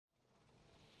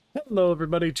Hello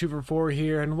everybody, 2 for 4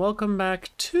 here, and welcome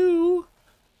back to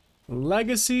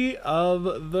Legacy of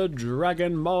the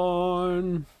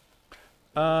Dragonborn.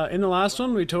 In the last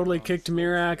one, we totally kicked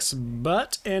Mirak's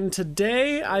butt, and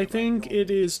today I think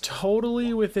it is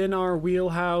totally within our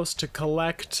wheelhouse to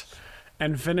collect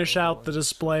and finish out the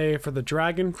display for the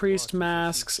Dragon Priest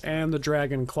masks and the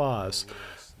Dragon Claws.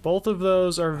 Both of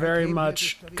those are very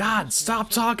much... God, stop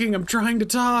talking! I'm trying to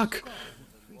talk!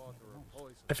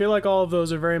 I feel like all of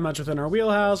those are very much within our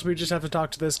wheelhouse. We just have to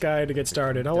talk to this guy to get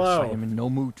started. Hello. I am in no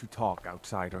mood to talk,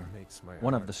 outsider.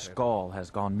 One of the Skull has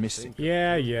gone missing.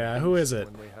 Yeah. Who is it?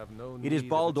 It is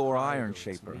Baldur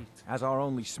Ironshaper. As our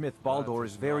only smith, Baldur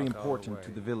is very important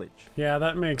to the village. Yeah,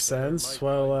 that makes sense.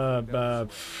 Well,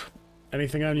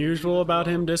 anything unusual about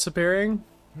him disappearing?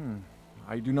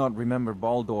 I do not remember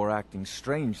Baldur acting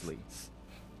strangely.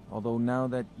 Although now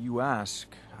that you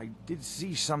ask, I did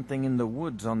see something in the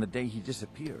woods on the day he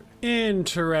disappeared.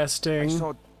 Interesting. I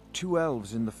saw two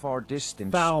elves in the far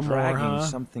distance Thalmor,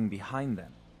 something behind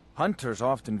them. Hunters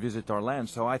often visit our land,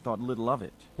 so I thought little of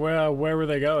it. Well, where were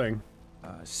they going?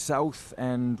 South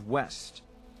and west.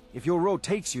 If your road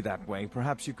takes you that way,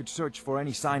 perhaps you could search for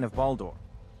any sign of Baldur.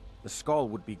 The Skull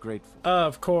would be grateful.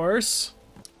 Of course.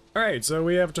 Alright, so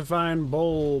we have to find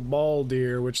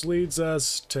Baldur, which leads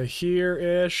us to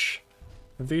here-ish.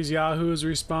 If these yahoos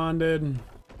responded...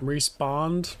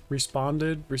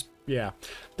 yeah.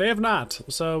 They have not,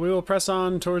 so we will press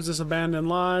on towards this abandoned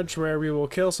lodge, where we will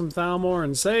kill some Thalmor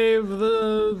and save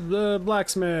the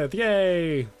blacksmith.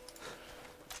 Yay!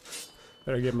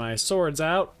 Better get my swords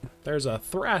out. There's a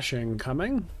thrashing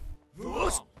coming.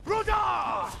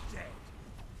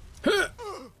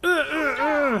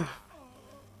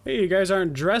 Hey, you guys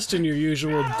aren't dressed in your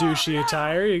usual douchey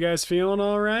attire. You guys feeling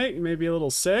alright? You may be a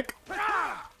little sick?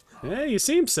 Yeah, you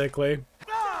seem sickly.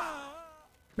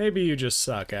 Maybe you just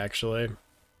suck, actually.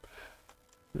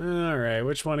 Alright,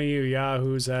 which one of you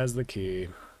yahoos has the key?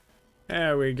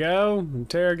 There we go.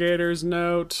 Interrogator's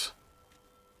note.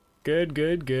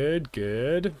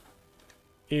 Good.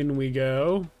 In we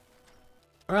go.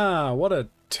 Ah, what a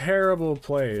terrible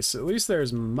place. At least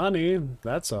there's money.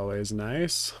 That's always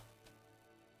nice.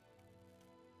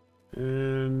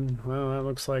 And, well, that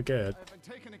looks like it. I've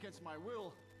been taken against my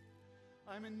will.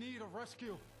 I'm in need of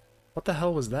rescue. What the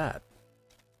hell was that?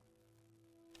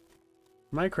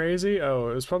 Am I crazy? Oh,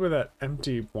 it was probably that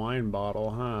empty wine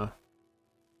bottle, huh?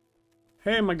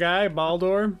 Hey, my guy,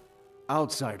 Baldur.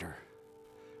 Outsider.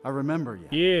 I remember you.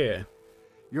 Yeah.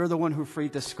 You're the one who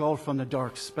freed the Skull from the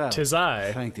dark spell. 'Tis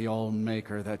I. Thank the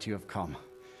All-Maker that you have come.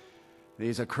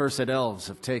 These accursed elves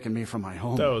have taken me from my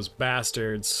home. Those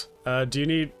bastards. Do you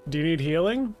need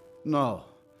healing? No.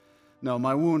 No,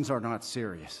 my wounds are not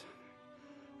serious.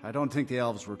 I don't think the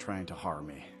elves were trying to harm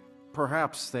me.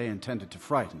 Perhaps they intended to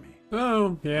frighten me.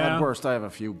 Oh, yeah. At worst, I have a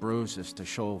few bruises to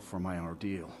show for my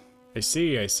ordeal. I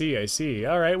see.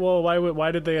 Alright, well,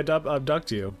 why did they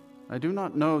abduct you? I do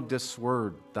not know this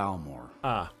word, Thalmor.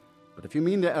 Ah. But if you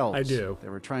mean the elves, I do. They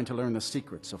were trying to learn the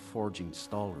secrets of forging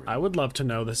Stalrim. I would love to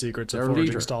know the secrets of Their forging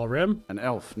leader, Stalrim. an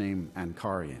elf named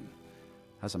Ankarian,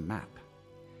 has a map.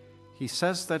 He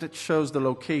says that it shows the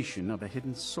location of a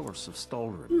hidden source of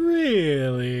Stalrim.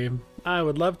 Really? I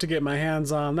would love to get my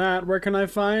hands on that. Where can I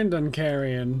find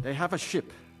Ankarian? They have a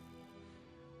ship.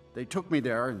 They took me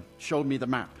there and showed me the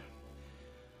map.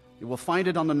 You will find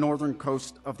it on the northern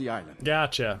coast of the island.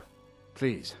 Gotcha.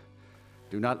 Please,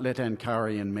 do not let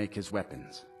Ankarian make his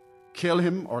weapons. Kill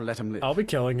him or let him live. I'll be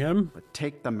killing him. But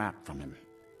take the map from him.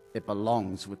 It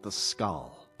belongs with the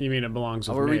Skull. You mean it belongs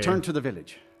with I will me? return to the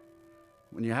village.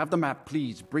 When you have the map,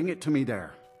 please bring it to me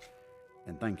there.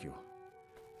 And thank you.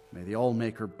 May the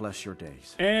All-Maker bless your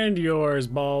days. And yours,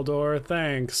 Baldur.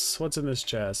 Thanks. What's in this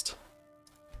chest?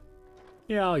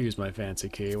 Yeah, I'll use my fancy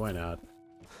key. Why not?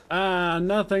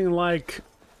 Nothing like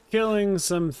killing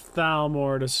some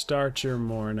Thalmor to start your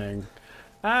morning.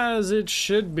 As it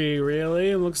should be,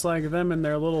 really. It looks like them and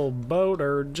their little boat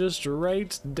are just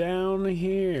right down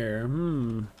here.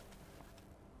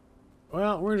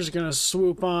 Well, we're just gonna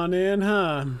swoop on in,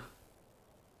 huh?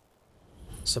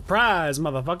 Surprise,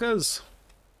 motherfuckers!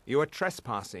 You are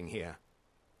trespassing here.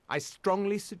 I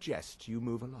strongly suggest you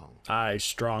move along. I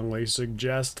strongly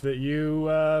suggest that you,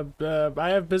 I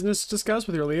have business to discuss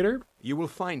with your leader. You will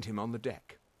find him on the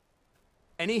deck.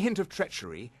 Any hint of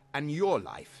treachery, and your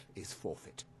life is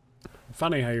forfeit.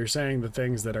 Funny how you're saying the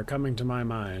things that are coming to my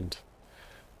mind.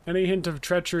 Any hint of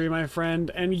treachery, my friend,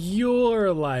 and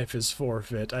your life is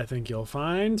forfeit, I think you'll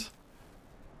find.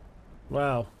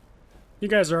 Well, you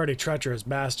guys are already treacherous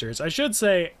bastards. I should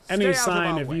say, any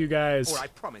sign of you guys or I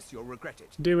promise you'll regret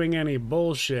it. doing any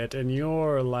bullshit and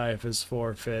your life is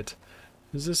forfeit.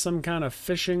 Is this some kind of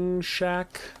fishing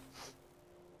shack?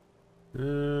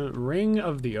 Ring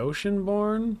of the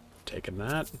Oceanborn? Taking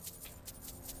that.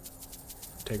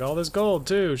 Take all this gold,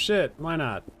 too. Shit, why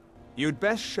not? You'd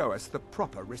best show us the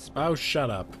proper respect. Oh, shut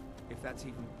up. If that's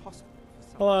even possible.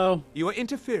 Hello. You are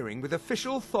interfering with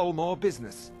official Tholmor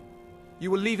business.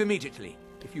 You will leave immediately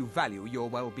if you value your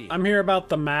well-being. I'm here about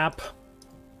the map.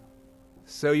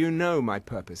 So you know my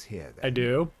purpose here, then? I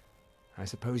do. I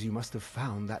suppose you must have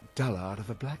found that dullard of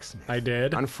a blacksmith. I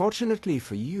did. Unfortunately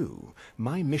for you,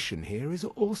 my mission here is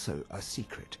also a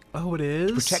secret. Oh, it is?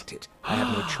 To protect it, I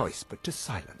have no choice but to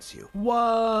silence you.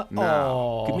 What?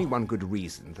 Now, give me Aw. one good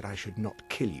reason that I should not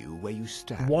kill you where you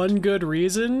stand. One good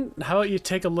reason? How about you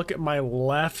take a look at my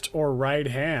left or right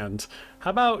hand?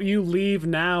 How about you leave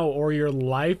now or your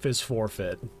life is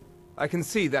forfeit? I can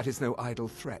see that is no idle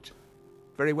threat.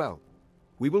 Very well.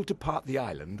 We will depart the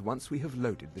island once we have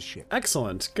loaded the ship.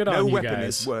 Excellent. Good No on you weapon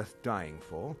guys. is worth dying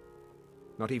for.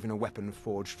 Not even a weapon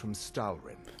forged from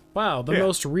Stalrim. Wow, the Here,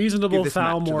 most reasonable give this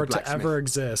map to the Thalmor to blacksmith. ever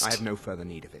exist. I have no further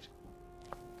need of it.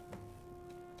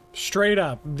 Straight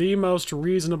up, the most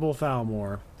reasonable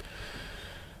Thalmor.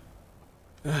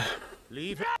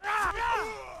 Leave it.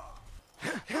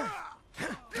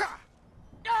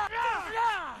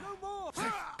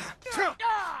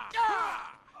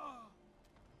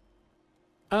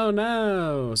 Oh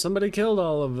no, somebody killed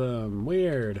all of them.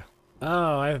 Weird.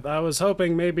 Oh, I was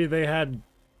hoping maybe they had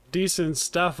decent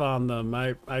stuff on them.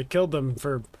 I killed them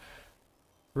for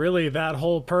really that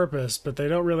whole purpose, but they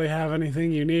don't really have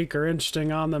anything unique or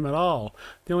interesting on them at all.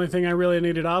 The only thing I really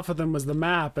needed off of them was the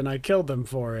map, and I killed them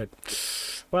for it.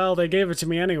 Well, they gave it to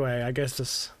me anyway. I guess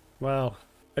this... Well,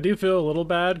 I do feel a little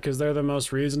bad because they're the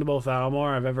most reasonable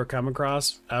Thalmor I've ever come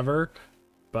across, ever.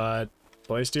 But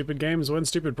play stupid games, win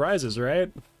stupid prizes,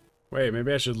 right? Wait,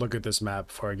 maybe I should look at this map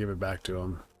before I give it back to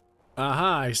him.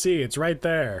 Aha, I see, it's right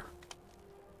there.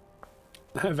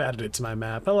 I've added it to my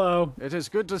map. Hello. It is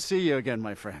good to see you again,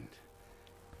 my friend.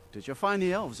 Did you find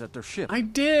the elves at their ship? I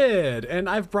did, and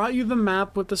I've brought you the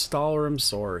map with the Stalrim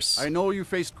source. I know you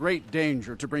faced great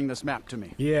danger to bring this map to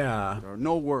me. Yeah. There are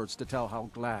no words to tell how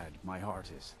glad my heart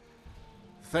is.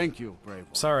 Thank you, brave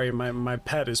one. Sorry, my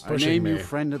pet is I pushing name me. you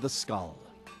Friend of the Skull,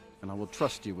 and I will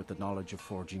trust you with the knowledge of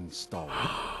forging Stalrim.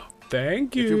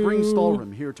 Thank you. If you bring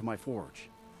Stalrim here to my forge,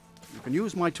 you can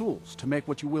use my tools to make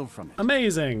what you will from it.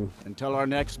 Amazing. Until our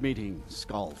next meeting,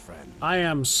 Skull Friend. I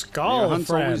am May your Skull hunts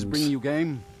always Friend. bring you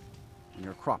game, and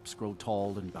your crops grow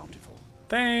tall and bountiful.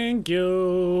 Thank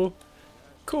you.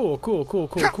 Cool, cool, cool,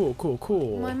 cool, cool, cool,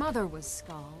 cool. My mother was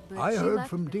Skull, but I she heard left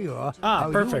from me. Dior Ah,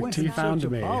 how perfect. you went He in found search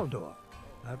of me. Baldur.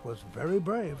 That was very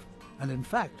brave, and in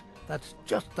fact, that's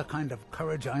just the kind of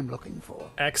courage I'm looking for.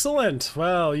 Excellent.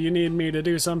 Well, you need me to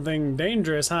do something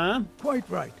dangerous, huh? Quite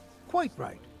right, quite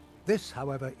right. This,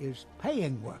 however, is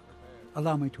paying work.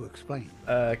 Allow me to explain.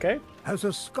 Okay. As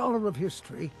a scholar of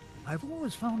history, I've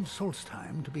always found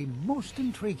Solstheim to be most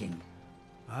intriguing.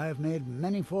 I've made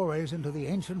many forays into the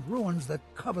ancient ruins that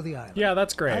cover the island. Yeah,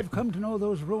 that's great. I've come to know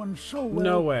those ruins so well,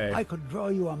 No way. I could draw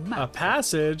you a map. A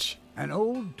passage? An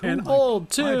old tomb. An old I'd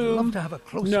tomb? love to have a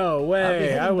closer. No I'll be way.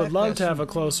 heading I would back love there to have a soon.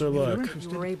 closer If you're look.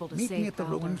 interested, You were able to meet me save at the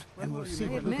Baldur. ruins and we'll see I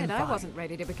what we admit can I find. wasn't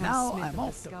ready to become Now Smith I'm of the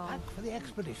off to Skull. pack for the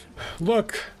expedition.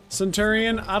 Look,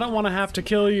 Centurion, I don't want to have to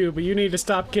kill you, but you need to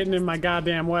stop getting in my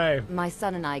goddamn way. My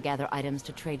son and I gather items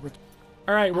to trade with.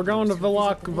 Alright, we're going to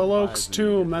Velok's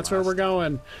tomb. That's where we're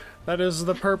going. That is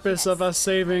the purpose of us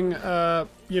saving,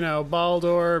 you know,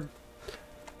 Baldur,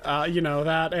 you know,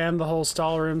 that and the whole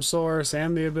Stalrim source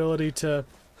and the ability to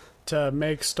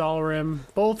make Stalrim.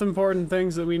 Both important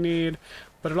things that we need,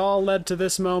 but it all led to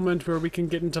this moment where we can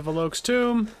get into Velok's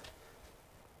tomb.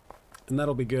 And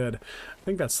that'll be good. I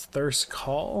think that's Thirsk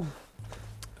Hall.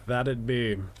 That'd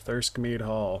be Thirskmead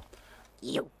Hall.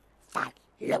 You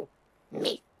follow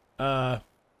me.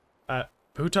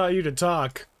 Who taught you to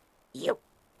talk? You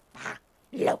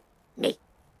follow me.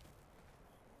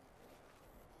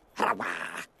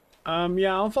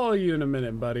 Yeah, I'll follow you in a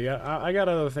minute, buddy. I got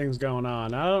other things going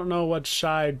on. I don't know what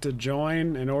side to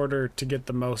join in order to get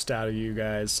the most out of you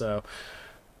guys, so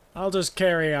I'll just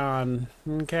carry on,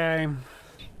 okay?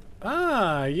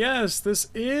 Ah, yes, this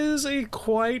is a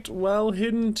quite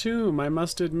well-hidden tomb, I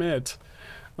must admit.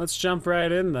 Let's jump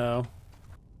right in, though.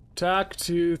 Talk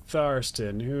to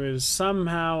Tharstan, who is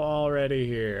somehow already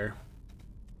here.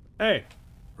 Hey.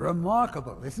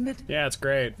 Remarkable, isn't it? Yeah, it's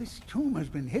great. This tomb has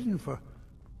been hidden for,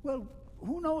 well,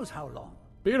 who knows how long.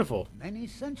 Beautiful. Many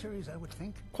centuries, I would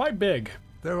think. Quite big.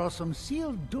 There are some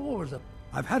sealed doors up.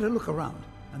 I've had a look around,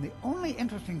 and the only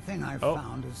interesting thing I've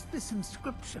found is this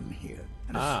inscription here,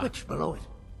 and a switch below it.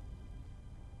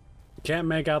 Can't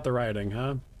make out the writing,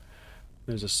 huh?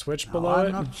 There's a switch Now, below I'm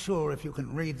it. not sure if you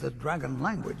can read the dragon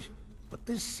language, but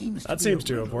this seems That to be seems a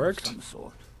to have riddle of worked. some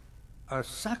sort. A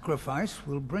sacrifice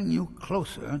will bring you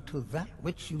closer to that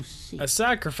which you seek. A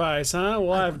sacrifice, huh?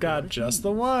 Well, I've got just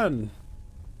the one.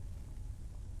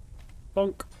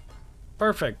 Bonk.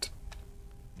 Perfect.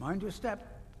 Mind your step.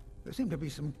 There seem to be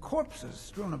some corpses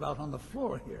strewn about on the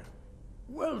floor here.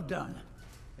 Well done.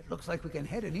 It looks like we can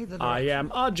head in either direction. I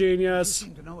am a You genius.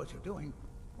 seem to know what you're doing.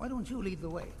 Why don't you lead the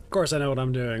way? Of course I know what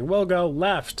I'm doing. We'll go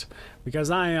left, because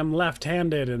I am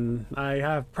left-handed and I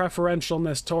have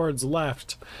preferentialness towards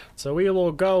left. So we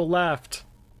will go left.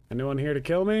 Anyone here to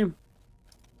kill me?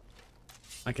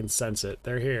 I can sense it.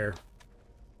 They're here.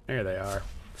 There they are.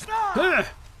 Huh!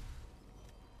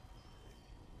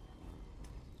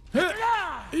 Huh!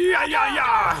 Yeah, yeah,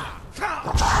 yeah!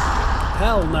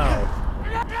 Hell no.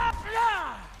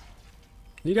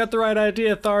 You got the right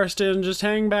idea, Tharston. Just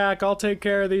hang back. I'll take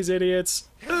care of these idiots.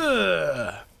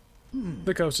 Ugh.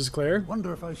 The coast is clear.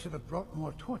 Wonder if I should have brought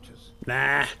more torches.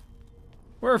 Nah.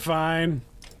 We're fine.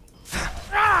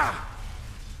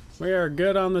 We are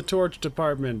good on the torch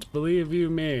department. Believe you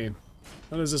me.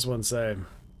 What does this one say?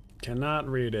 Cannot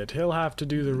read it. He'll have to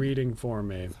do the reading for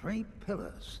me. 3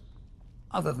 pillars.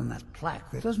 Other than that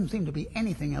plaque, there doesn't seem to be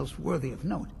anything else worthy of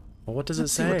note. Well, what does it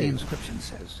Let's see what the say? inscription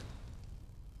says.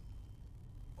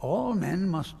 All men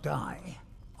must die,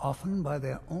 often by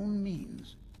their own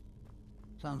means.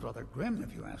 Sounds rather grim,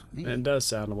 if you ask me. It does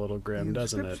sound a little grim, the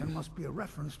doesn't it? inscription must be a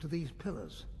reference to these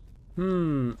pillars.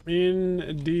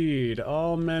 Indeed.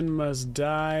 All men must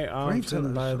die often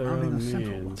pillars by their surrounding own a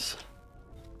central one.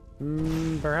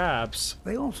 means. Perhaps.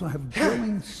 They also have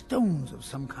glowing stones of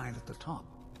some kind at the top.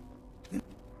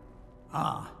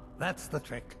 Ah, that's the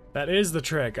trick. That is the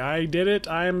trick. I did it.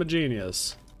 I am a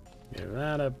genius. Give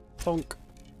that a punk.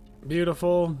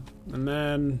 Beautiful. And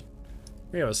then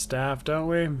we have a staff, don't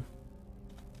we?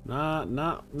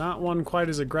 Not one quite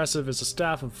as aggressive as a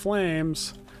staff of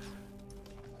flames.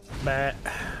 But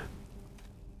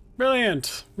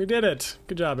brilliant. We did it.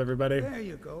 Good job, everybody. There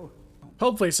you go.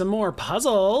 Hopefully some more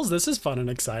puzzles. This is fun and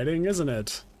exciting, isn't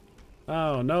it?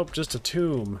 Oh, nope, just a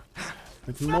tomb.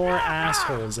 With more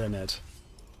assholes in it.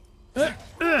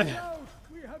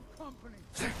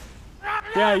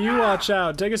 Yeah, you watch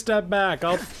out. Take a step back.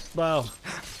 Well,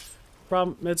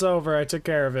 it's over. I took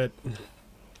care of it.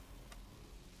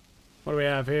 What do we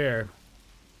have here?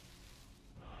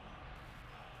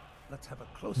 Let's have a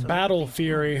closer Battle look at these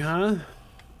Fury, runes. huh?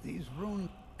 These runes.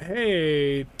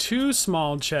 Hey, 2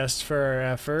 small chests for our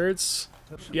efforts.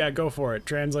 Yeah, go for it.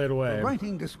 Translate The away.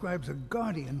 writing describes a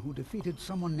guardian who defeated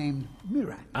someone named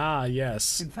Mirak. Ah,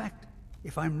 yes. In fact,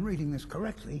 if I'm reading this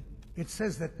correctly, it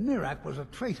says that Mirak was a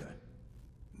traitor.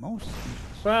 Most interesting.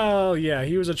 Well, yeah,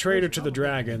 he was a traitor to the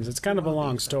dragons. It's kind of a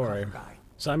long story.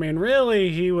 So, I mean,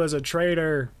 really, he was a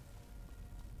traitor.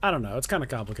 I don't know, it's kind of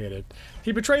complicated.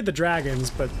 He betrayed the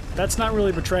dragons, but that's not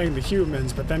really betraying the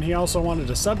humans, but then he also wanted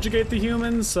to subjugate the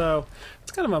humans, so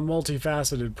it's kind of a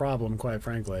multifaceted problem, quite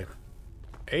frankly.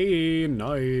 Hey,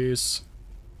 nice.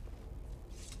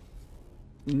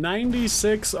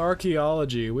 96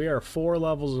 archaeology. We are 4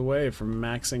 levels away from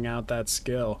maxing out that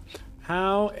skill.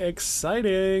 How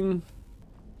exciting!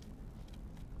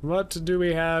 What do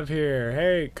we have here?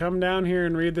 Hey, come down here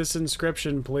and read this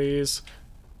inscription, please.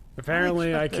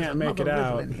 Apparently, I can't make it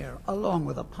out. In here, along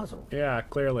with a puzzle. Yeah,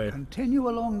 clearly. Continue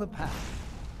along the path.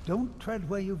 Don't tread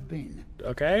where you've been.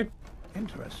 Okay.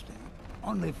 Interesting.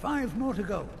 Only 5 more to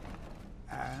go.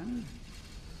 And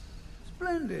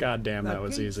splendid. God damn, The that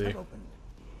was gates easy. have opened.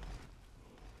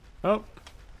 Oh.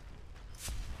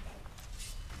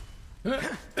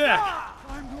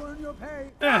 Time to earn your pay.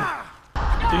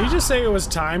 Did he just say it was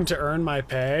time to earn my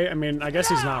pay? I mean, I guess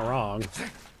he's not wrong.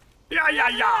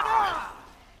 Yeah.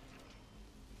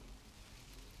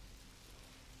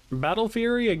 Battle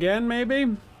Fury again,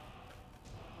 maybe?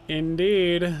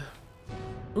 Indeed.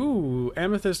 Ooh,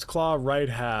 Amethyst Claw right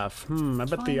half. I bet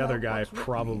the find other out guy what's written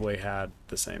probably had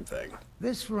the same thing.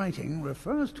 This writing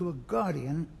refers to a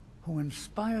guardian who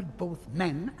inspired both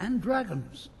men and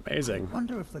dragons. Amazing. I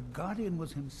wonder if the guardian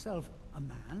was himself a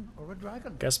man or a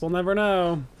dragon. Guess we'll never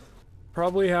know.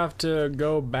 Probably have to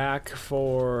go back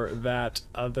for that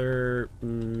other...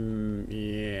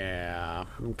 yeah,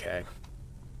 okay.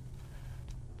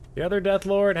 The other Death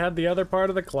Lord had the other part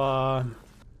of the claw.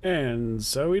 And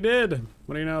so he did.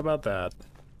 What do you know about that?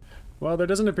 Well, there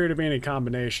doesn't appear to be any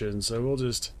combination, so we'll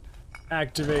just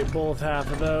activate both half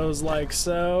of those like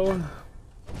so.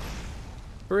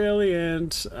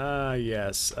 Brilliant.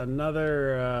 Yes,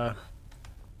 another,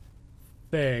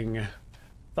 thing.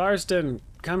 Tharston,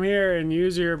 come here and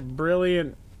use your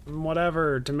brilliant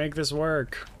whatever to make this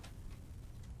work.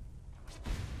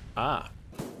 Ah.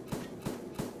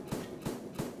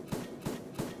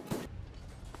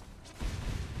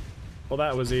 Well,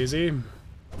 that was easy.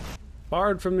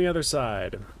 Barred from the other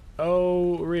side.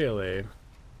 Oh, really?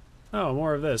 Oh,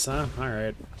 more of this, huh?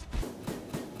 Alright.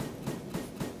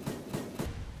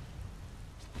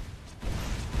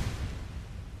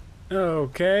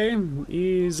 Okay,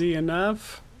 easy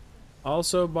enough.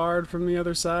 Also barred from the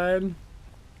other side.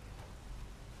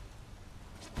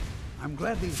 I'm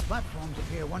glad these platforms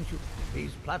appear once you...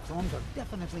 These platforms are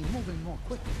definitely moving more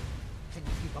quickly. Can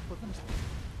you keep up with them?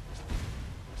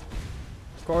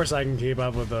 Of course I can keep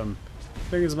up with them. I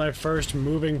think it's my first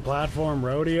moving platform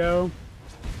rodeo.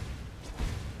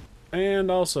 And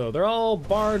also, they're all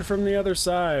barred from the other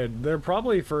side. They're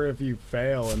probably for if you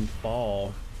fail and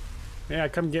fall. Yeah,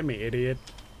 come get me, idiot.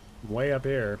 I'm way up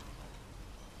here.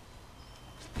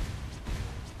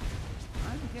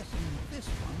 I'm guessing this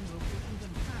one will be even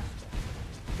faster.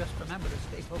 Just remember to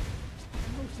stay focused.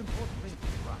 And most importantly,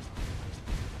 run.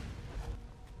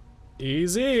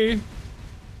 Easy.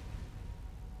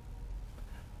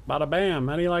 Bada bam,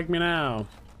 how do you like me now?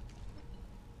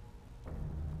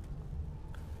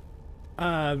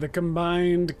 The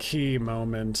combined key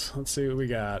moment. Let's see what we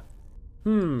got.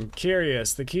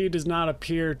 Curious. The key does not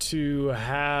appear to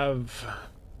have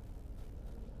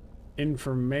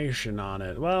information on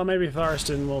it. Well, maybe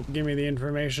Tharston will give me the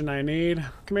information I need.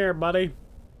 Come here, buddy.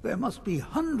 There must be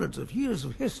hundreds of years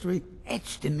of history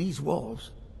etched in these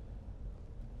walls.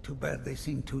 Too bad they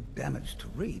seem too damaged to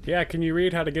read. Yeah, can you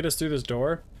read how to get us through this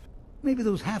door? Maybe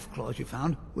those half-claws you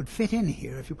found would fit in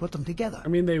here if you put them together. I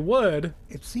mean, they would.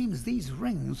 It seems these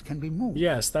rings can be moved.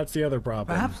 Yes, that's the other problem.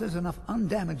 Perhaps there's enough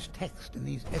undamaged text in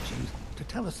these etchings to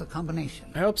tell us the combination.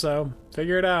 I hope so.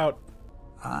 Figure it out.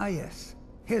 Ah, yes.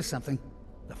 Here's something.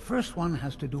 The first one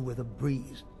has to do with a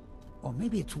breeze. Or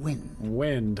maybe it's wind.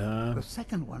 Wind, huh? The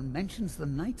second one mentions the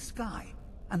night sky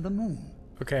and the moon.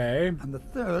 Okay. And the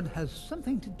third has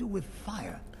something to do with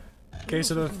fire. Okay,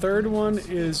 so the third one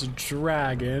is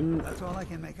dragon. That's all I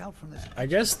can make out from this. I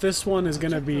guess this one is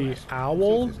gonna be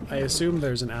owl. I assume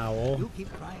there's an owl. You keep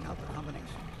trying out the combination.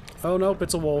 Oh, nope,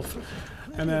 it's a wolf.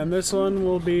 And then this one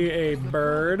will be a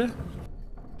bird.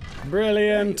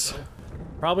 Brilliant.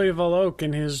 Probably Valok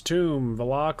in his tomb.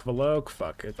 Valok,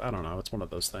 fuck it. I don't know, it's one of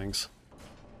those things.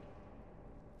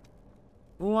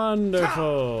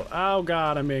 Wonderful. Oh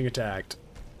god, I'm being attacked.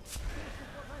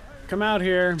 Come out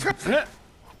here.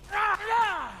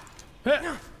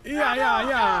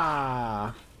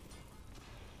 Yeah.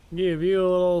 Give you a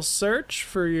little search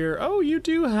for your... Oh, you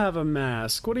do have a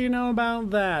mask. What do you know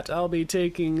about that? I'll be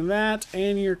taking that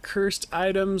and your cursed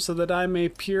items so that I may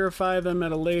purify them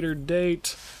at a later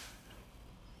date.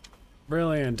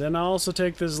 Brilliant. And I'll also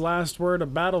take this last word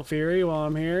of Battle Fury while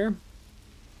I'm here.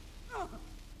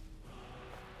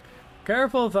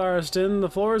 Careful, Tharston. The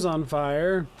floor's on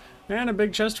fire. And a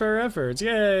big chest for our efforts.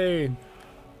 Yay!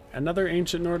 Another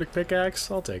ancient Nordic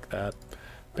pickaxe? I'll take that.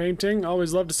 Painting?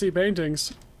 Always love to see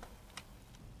paintings.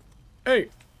 Hey!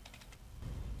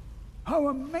 How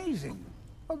amazing!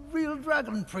 A real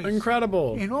dragon priest!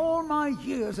 Incredible! In all my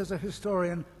years as a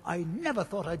historian, I never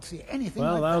thought I'd see anything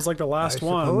like that. Well, that was like the last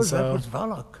one, I suppose so... that was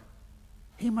Valok.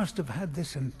 He must have had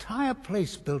this entire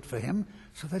place built for him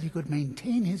so that he could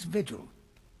maintain his vigil,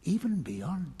 even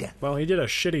beyond death. Well, he did a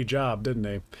shitty job, didn't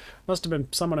he? Must have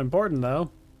been somewhat important,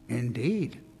 though.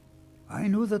 Indeed. I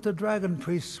knew that the dragon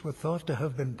priests were thought to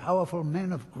have been powerful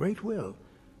men of great will,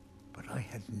 but I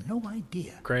had no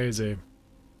idea. Crazy.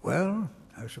 Well,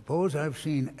 I suppose I've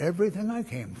seen everything I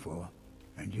came for,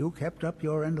 and you kept up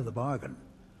your end of the bargain.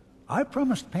 I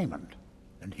promised payment,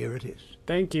 and here it is.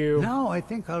 Thank you. Now I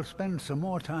think I'll spend some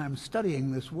more time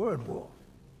studying this word war.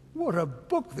 What a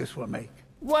book this will make.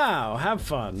 Wow, have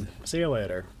fun. See you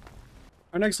later.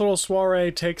 Our next little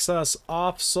soiree takes us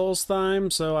off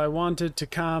Solstheim, so I wanted to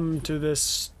come to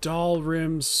this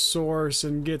Stalrim source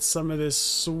and get some of this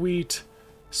sweet,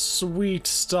 sweet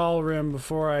Stalrim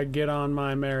before I get on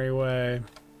my merry way.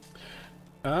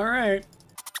 Alright.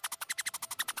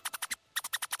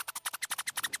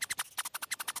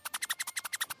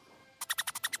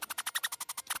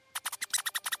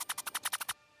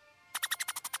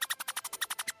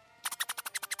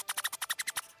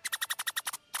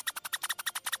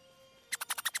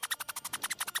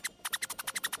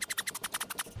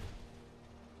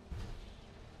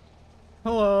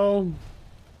 Hello.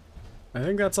 I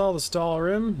think that's all the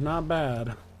Stalrim. Not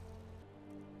bad.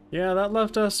 Yeah, that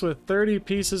left us with 30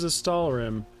 pieces of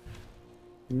Stalrim.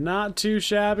 Not too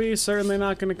shabby. Certainly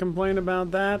not going to complain about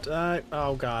that.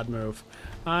 Oh god, move.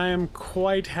 I am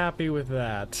quite happy with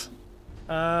that.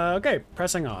 Okay,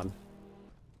 pressing on.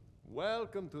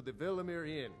 Welcome to the Villamere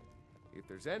Inn. If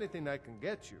there's anything I can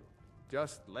get you,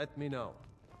 just let me know.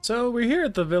 So we're here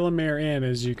at the Villamere Inn,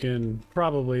 as you can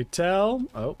probably tell.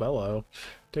 Oh, hello.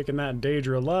 Taking that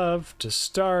Daedra Love to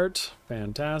start.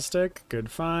 Fantastic.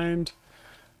 Good find.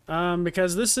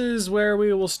 Because this is where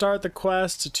we will start the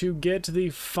quest to get the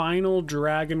final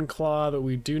dragon claw that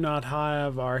we do not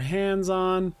have our hands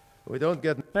on. We don't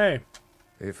get... Hey.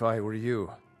 If I were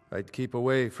you, I'd keep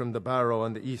away from the barrow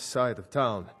on the east side of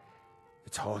town.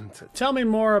 It's haunted. Tell me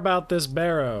more about this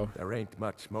barrow. There ain't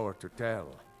much more to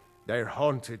tell. They're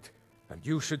haunted, and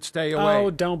you should stay away.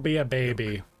 Oh, don't be a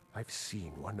baby. Look, I've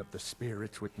seen one of the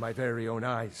spirits with my very own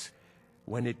eyes.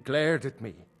 When it glared at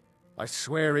me, I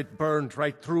swear it burned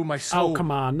right through my soul. Oh,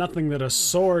 come on. Nothing that a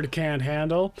sword can't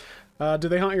handle. Do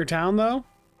they haunt your town, though?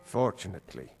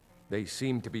 Fortunately, they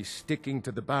seem to be sticking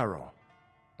to the barrow.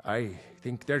 I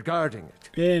think they're guarding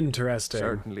it. Interesting.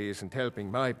 Certainly isn't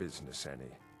helping my business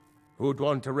any. Who'd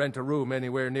want to rent a room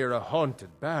anywhere near a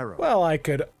haunted barrow? Well, I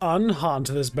could unhaunt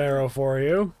this barrow for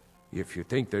you. If you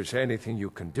think there's anything you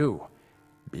can do,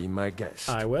 be my guest.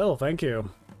 I will, thank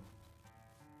you.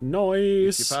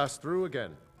 Nice. If you pass through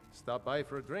again, stop by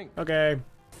for a drink. Okay.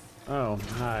 Oh,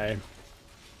 hi.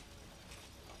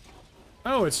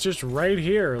 Oh, it's just right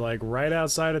here, like right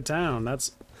outside of town.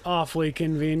 That's awfully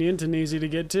convenient and easy to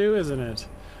get to, isn't it?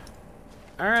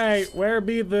 Alright, where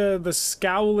be the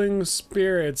scowling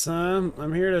spirits, huh?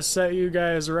 I'm here to set you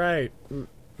guys right.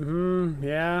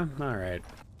 Yeah? Alright.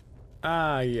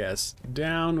 Ah, yes.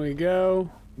 Down we go.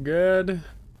 Good.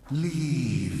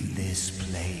 Leave this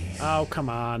place. Oh, come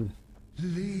on.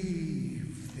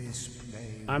 Leave this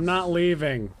place. I'm not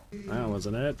leaving. That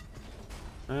wasn't it.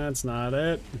 That's not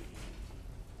it.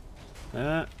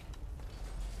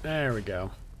 There we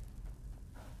go.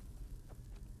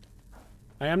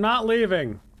 I am not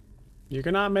leaving. You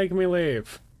cannot make me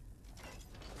leave.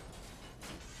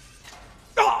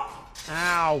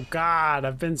 Ow, God,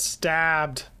 I've been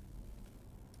stabbed.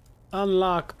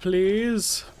 Unlock,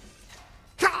 please.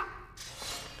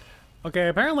 Okay,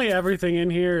 apparently everything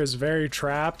in here is very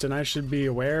trapped, and I should be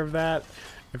aware of that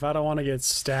if I don't want to get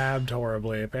stabbed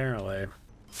horribly, apparently.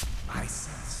 I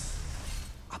sense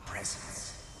a presence.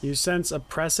 You sense a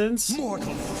presence?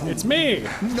 Mortal fool. It's me!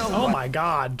 No Oh one my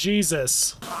God,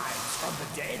 Jesus. hides from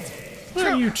the dead. Why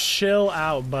don't you chill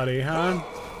out, buddy, huh?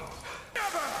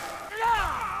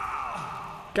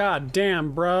 God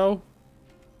damn, bro.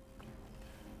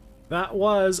 That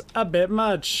was a bit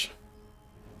much.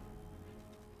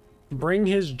 Bring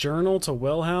his journal to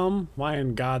Wilhelm? Why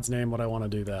in God's name would I want to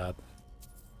do that?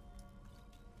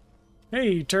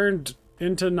 Hey, he turned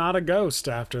into not a ghost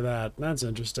after that. That's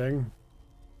interesting.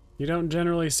 You don't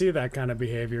generally see that kind of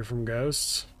behavior from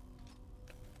ghosts.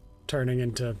 Turning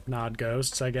into not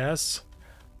ghosts, I guess.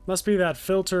 Must be that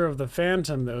filter of the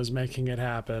phantom that was making it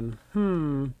happen.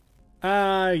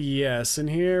 Yes, and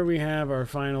here we have our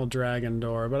final dragon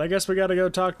door, but I guess we gotta go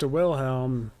talk to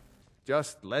Wilhelm.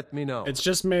 Just let me know. It's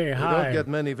just me, We hi. don't get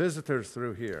many visitors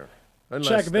through here.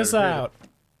 Check this out.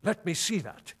 Let me see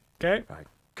that. Okay? I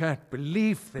can't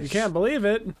believe this. You can't believe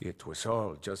it. It was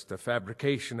all just a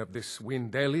fabrication of this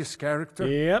Windelius character?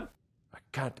 Yep. I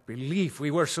can't believe we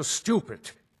were so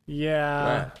stupid. Yeah.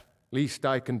 Well, least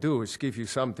I can do is give you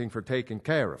something for taking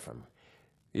care of him.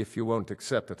 If you won't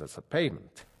accept it as a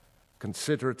payment,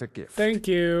 consider it a gift. Thank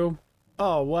you.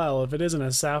 Oh, well, if it isn't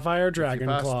a sapphire dragon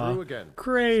Pass claw. through again.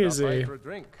 Crazy. Stop by for a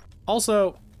drink.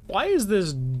 Also, why is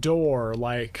this door,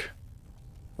 like,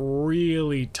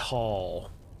 really tall?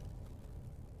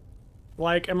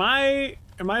 Like, am I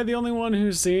the only one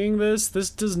who's seeing this?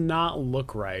 This does not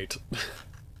look right.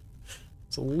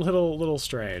 It's a little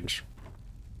strange.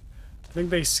 I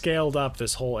think they scaled up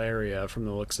this whole area from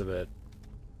the looks of it.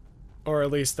 Or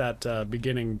at least that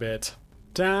beginning bit.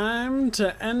 Time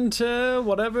to enter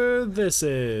whatever this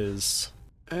is.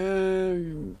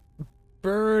 Bird,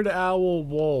 owl,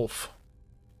 wolf.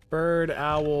 Bird,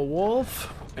 owl,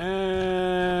 wolf.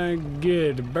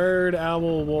 Good. Bird,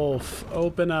 owl, wolf.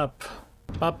 Open up.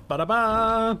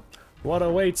 Ba-ba-da-ba. What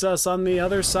awaits us on the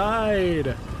other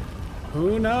side?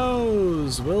 Who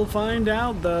knows? We'll find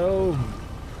out, though.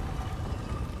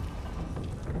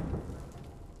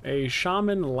 A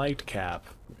shaman light cap.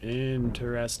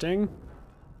 Interesting.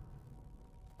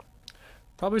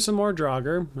 Probably some more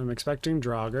Draugr. I'm expecting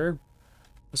Draugr.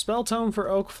 A spell tome for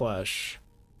oak flesh.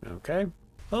 Okay.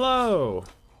 Hello!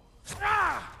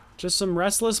 Just some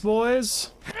restless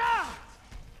boys?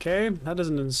 Okay, that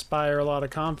doesn't inspire a lot of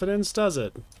confidence, does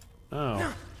it?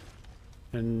 Oh.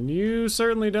 And you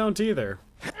certainly don't either.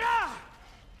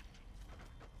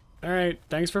 Alright,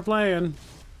 thanks for playing.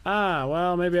 Ah,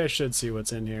 well, maybe I should see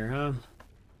what's in here, huh?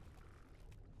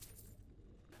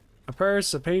 A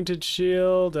purse, a painted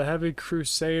shield, a heavy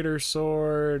crusader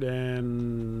sword,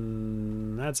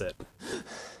 and that's it.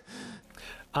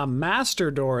 A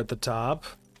master door at the top.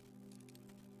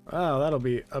 Oh, that'll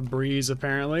be a breeze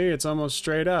apparently. It's almost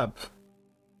straight up.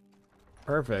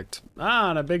 Perfect. Ah,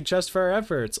 and a big chest for our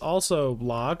efforts. Also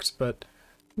locked, but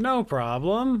no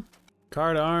problem.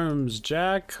 Card arms,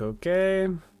 jack, okay.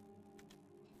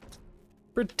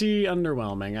 Pretty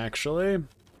underwhelming, actually.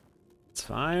 It's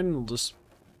fine, we'll just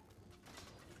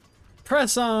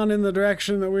press on in the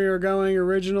direction that we were going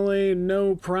originally.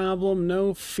 No problem,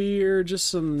 no fear, just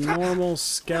some normal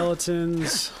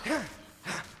skeletons.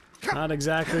 Not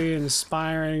exactly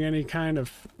inspiring any kind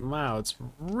of... Wow, it's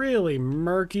really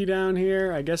murky down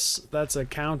here. I guess that's a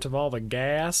count of all the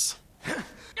gas.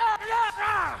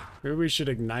 Maybe we should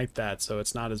ignite that so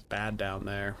it's not as bad down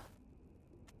there.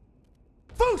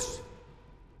 Foos!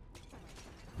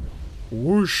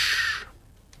 Whoosh!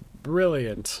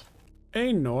 Brilliant.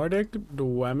 A Nordic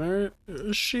Dwemer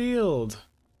shield.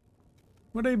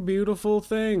 What a beautiful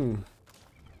thing.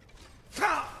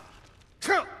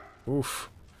 Oof.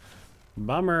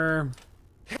 Bummer.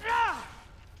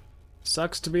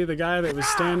 Sucks to be the guy that was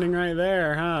standing right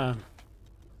there, huh?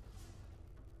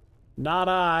 Not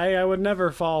I. I would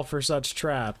never fall for such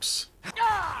traps.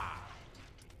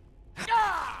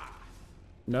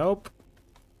 Nope.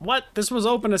 What? This was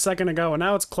open a second ago and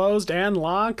now it's closed and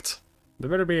locked? There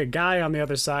better be a guy on the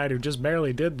other side who just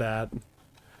barely did that.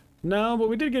 No, but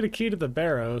we did get a key to the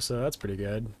barrow, so that's pretty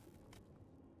good.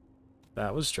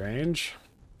 That was strange.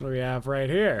 What do we have right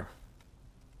here?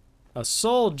 A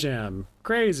soul gem.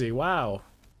 Crazy, wow.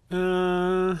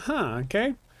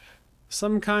 Okay.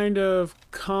 Some kind of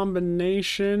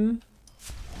combination.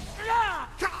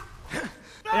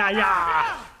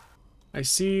 Yeah. I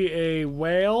see a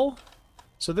whale.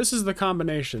 So this is the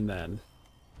combination then.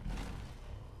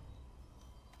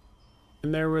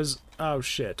 And there was... Oh,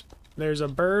 shit. There's a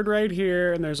bird right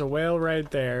here, and there's a whale right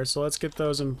there. So let's get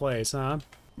those in place, huh?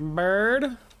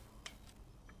 Bird.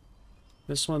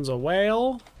 This one's a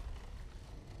whale.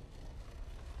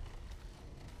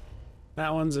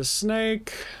 That one's a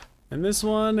snake. And this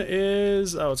one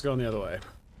is... Oh, it's going the other way.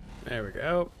 There we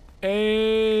go. A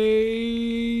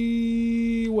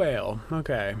whale.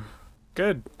 Okay.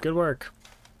 Good. Good work.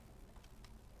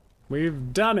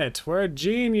 We've done it. We're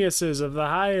geniuses of the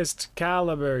highest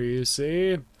caliber, you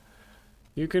see.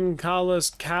 You can call us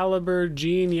caliber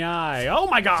genii. Oh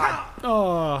my god!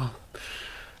 Oh.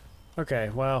 Okay,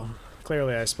 well,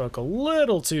 clearly I spoke a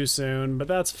little too soon, but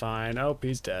that's fine. Oh,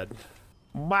 he's dead.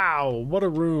 Wow, what a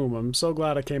room. I'm so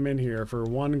glad I came in here for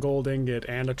 1 gold ingot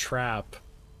and a trap.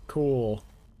 Cool.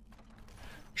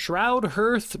 Shroud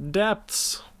Hearth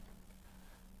Depths.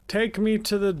 Take me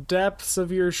to the depths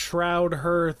of your Shroud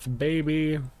Hearth,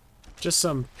 baby. Just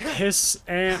some piss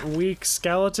ant weak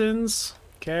skeletons.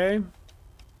 Okay.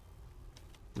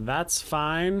 That's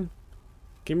fine.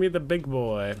 Give me the big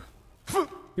boy.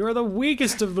 You are the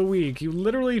weakest of the weak. You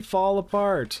literally fall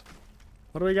apart.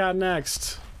 What do we got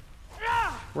next?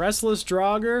 Restless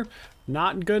Draugr?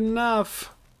 Not good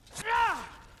enough.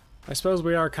 I suppose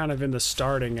we are kind of in the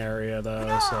starting area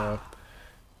though, so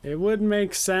it would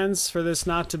make sense for this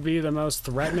not to be the most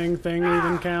threatening thing we've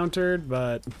encountered,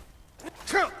 but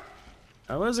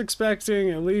I was expecting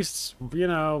at least, you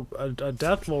know, a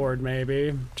Death Lord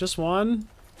maybe. Just one?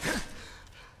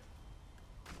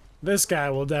 This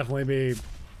guy will definitely be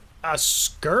a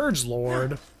Scourge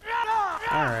Lord.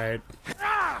 Alright.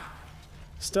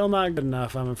 Still not good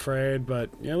enough, I'm afraid,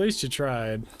 but at least you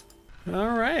tried.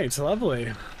 Alright,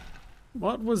 lovely.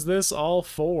 What was this all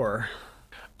for?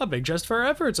 A big chest for our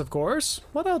efforts, of course.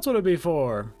 What else would it be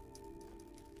for?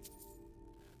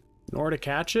 Nordic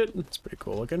hatchet? It's pretty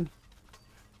cool looking.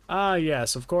 Ah,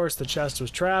 yes, of course the chest was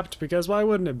trapped, because why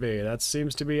wouldn't it be? That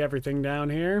seems to be everything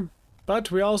down here. But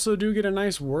we also do get a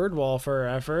nice word wall for our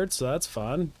efforts, so that's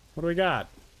fun. What do we got?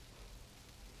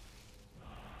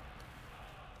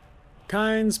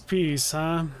 Kind's Peace,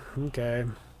 huh? Okay.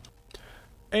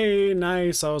 Hey,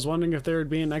 nice. I was wondering if there would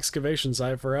be an excavation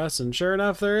site for us, and sure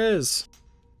enough there is.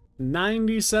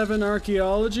 97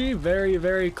 archaeology, very,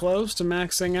 very close to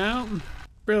maxing out.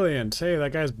 Brilliant. Hey,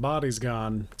 that guy's body's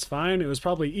gone. It's fine, it was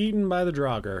probably eaten by the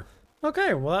Draugr.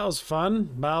 Okay, well that was fun.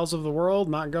 Bowels of the world,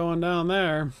 not going down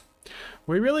there.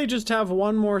 We really just have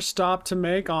one more stop to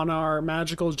make on our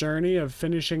magical journey of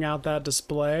finishing out that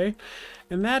display,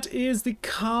 and that is the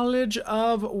College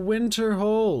of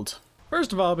Winterhold.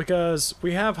 First of all, because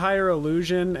we have higher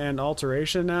illusion and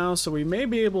alteration now, so we may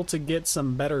be able to get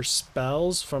some better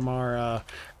spells from our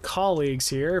colleagues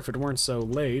here if it weren't so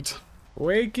late.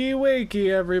 Wakey,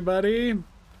 wakey, everybody.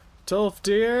 Tolf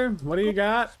dear, what do you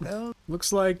got? Spell.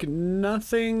 Looks like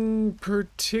nothing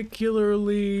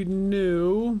particularly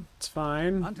new. It's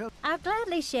fine. Until I'll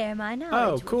gladly share my knowledge.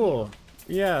 Oh, with cool.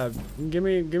 Yeah, give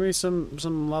me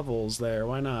some levels there.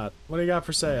 Why not? What do you got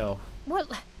for sale? you. Well,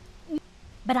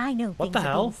 but I know What things the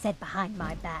are hell? being said behind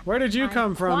my back. Where did you I'm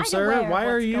come from, quite sir? aware of Why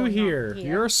are what's you going on here?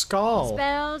 You're a skull.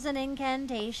 Spells and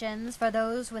incantations for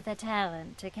those with a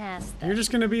talent to cast them. You're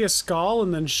just gonna be a skull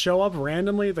and then show up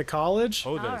randomly at the college?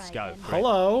 Oh, there, All right, Scout then. friend.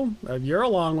 Hello. You're a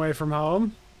long way from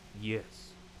home. Yes,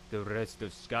 the rest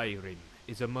of Skyrim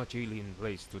is a much alien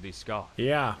place to the sky.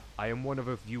 Yeah, I am one of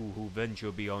a few who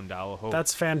venture beyond our home.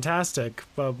 that's fantastic.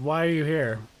 But why are you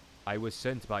here? I was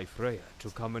sent by Freya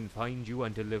to come and find you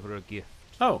and deliver a gift.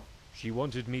 Oh, She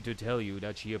wanted me to tell you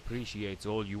that she appreciates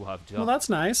all you have done well, that's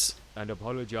nice. and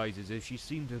apologizes if she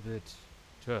seemed a bit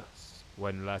terse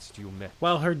when last you met.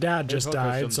 Well, her dad It just took her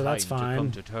died, some so that's time to come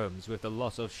fine. to terms with the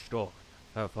loss of Storm,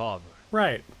 her father.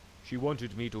 Right. She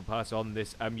wanted me to pass on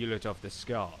this amulet of the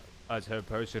scar as her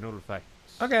personal thanks.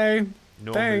 Okay.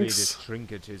 Normally Thanks. this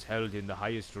trinket is held in the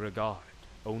highest regard,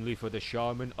 only for the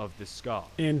shaman of the scar.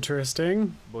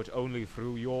 Interesting. But only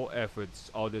through your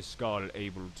efforts are the Skull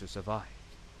able to survive.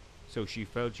 So she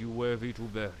felt you worthy to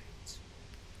bear it.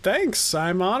 Thanks.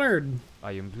 I'm honored.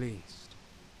 I am pleased.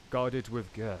 Guard it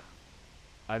with care.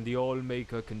 And the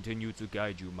All-Maker continue to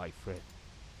guide you, my friend.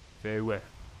 Farewell.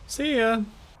 See ya.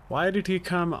 Why did he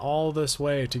come all this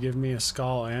way to give me a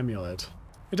skull amulet?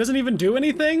 It doesn't even do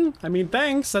anything? I mean,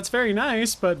 thanks. That's very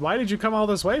nice, but why did you come all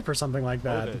this way for something like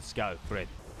that? Oh, the Scout friend.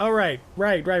 Oh, right.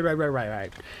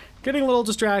 Getting a little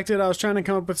distracted. I was trying to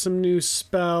come up with some new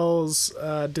spells.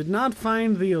 Did not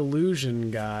find the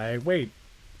illusion guy. Wait.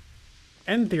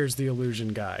 Enthir's the illusion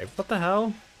guy. What the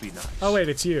hell? Be nice. Oh, wait,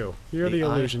 it's you. You're the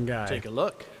illusion guy. Take a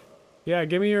look. Yeah,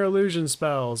 give me your illusion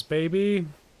spells, baby.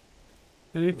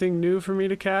 Anything new for me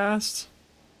to cast?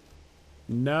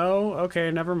 No? Okay,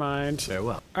 never mind.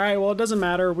 Farewell. Alright, well, it doesn't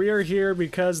matter. We are here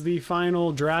because the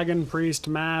final Dragon Priest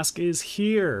mask is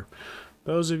here.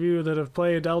 Those of you that have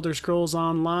played Elder Scrolls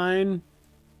Online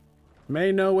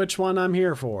may know which one I'm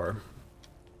here for.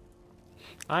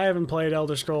 I haven't played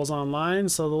Elder Scrolls Online,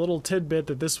 so the little tidbit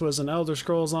that this was an Elder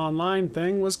Scrolls Online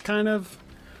thing was kind of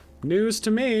news to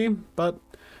me, but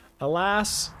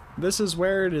alas, this is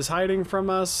where it is hiding from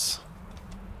us.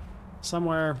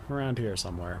 Somewhere around here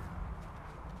somewhere.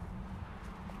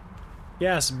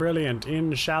 Yes, brilliant.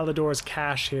 In Shalador's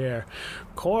cache here.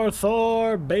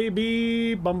 Korthor,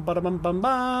 baby! Bum ba bum bum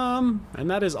bum! And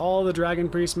that is all the Dragon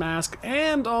Priest mask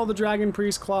and all the Dragon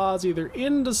Priest claws either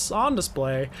on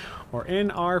display or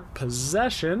in our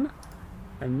possession.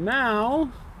 And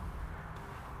now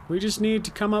we just need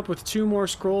to come up with 2 more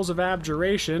scrolls of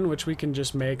abjuration, which we can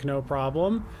just make no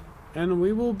problem. And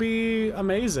we will be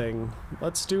amazing.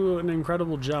 Let's do an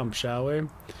incredible jump, shall we?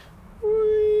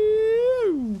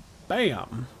 Woo!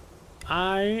 Bam!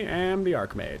 I am the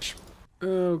Archmage.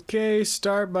 Okay,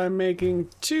 start by making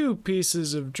 2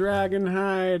 pieces of dragon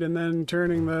hide and then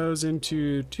turning those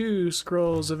into 2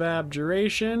 scrolls of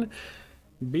abjuration.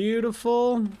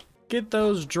 Beautiful. Get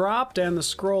those dropped and the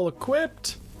scroll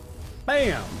equipped.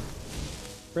 Bam!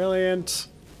 Brilliant.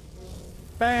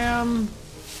 Bam!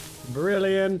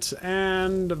 Brilliant,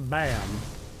 and bam.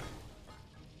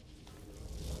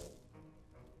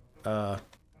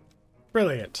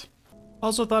 Brilliant.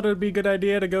 Also thought it would be a good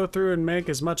idea to go through and make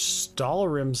as much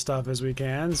Stalrim stuff as we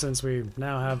can, since we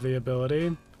now have the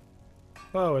ability.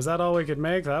 Whoa, is that all we could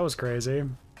make? That was crazy.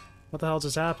 What the hell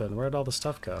just happened? Where'd all the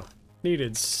stuff go?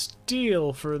 Needed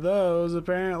steel for those,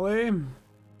 apparently.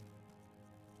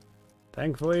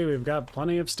 Thankfully, we've got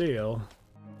plenty of steel.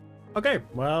 Okay,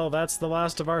 well, that's the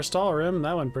last of our Stalrim.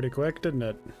 That went pretty quick, didn't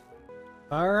it?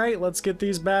 Alright, let's get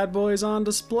these bad boys on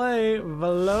display.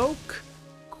 Valok,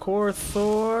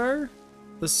 Korthor,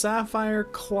 the Sapphire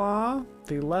Claw,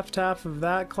 the left half of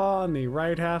that claw, and the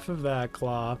right half of that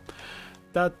claw.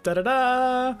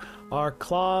 Da-da-da-da! Our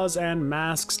claws and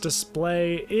masks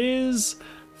display is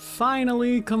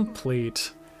finally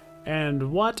complete.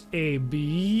 And what a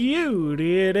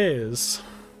beauty it is!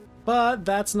 But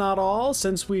that's not all.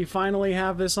 Since we finally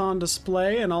have this on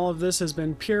display and all of this has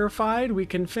been purified, we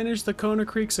can finish the Kona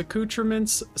Creek's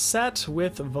accoutrements set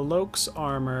with Valok's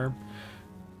armor.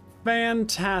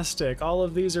 Fantastic. All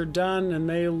of these are done and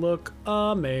they look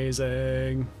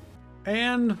amazing.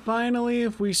 And finally,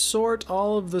 if we sort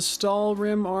all of the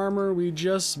Stalrim armor we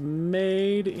just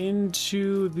made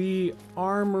into the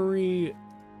armory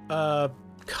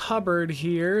cupboard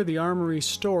here, the armory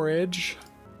storage,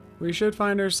 we should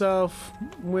find ourselves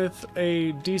with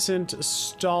a decent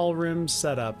Stalrim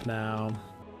setup now.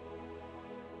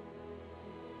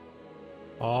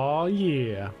 Aw,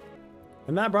 yeah.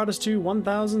 And that brought us to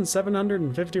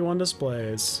 1,751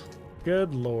 displays.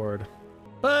 Good lord.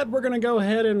 But we're going to go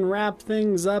ahead and wrap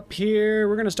things up here.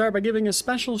 We're going to start by giving a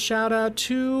special shout out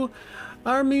to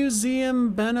our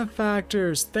museum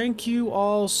benefactors. Thank you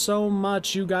all so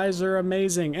much. You guys are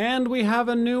amazing. And we have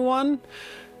a new one.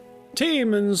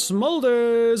 Team and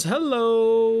Smolders,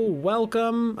 hello,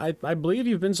 welcome. I believe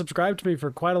you've been subscribed to me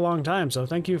for quite a long time, so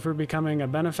thank you for becoming a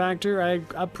benefactor. I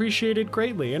appreciate it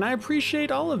greatly, and I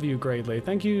appreciate all of you greatly.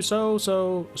 Thank you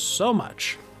so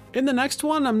much. In the next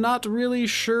one, I'm not really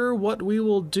sure what we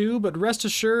will do, but rest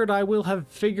assured I will have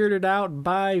figured it out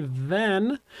by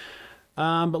then.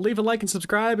 But leave a like and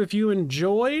subscribe if you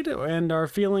enjoyed and are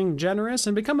feeling generous,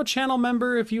 and become a channel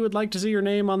member if you would like to see your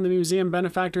name on the Museum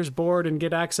Benefactors board and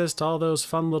get access to all those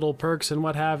fun little perks and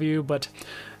what have you. But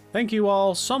thank you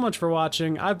all so much for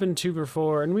watching. I've been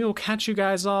Tuber4, and we will catch you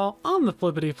guys all on the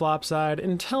flippity flop side.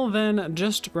 Until then,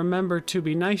 just remember to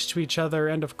be nice to each other,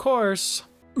 and of course,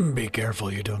 be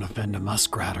careful you don't offend a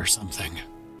muskrat or something.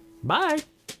 Bye!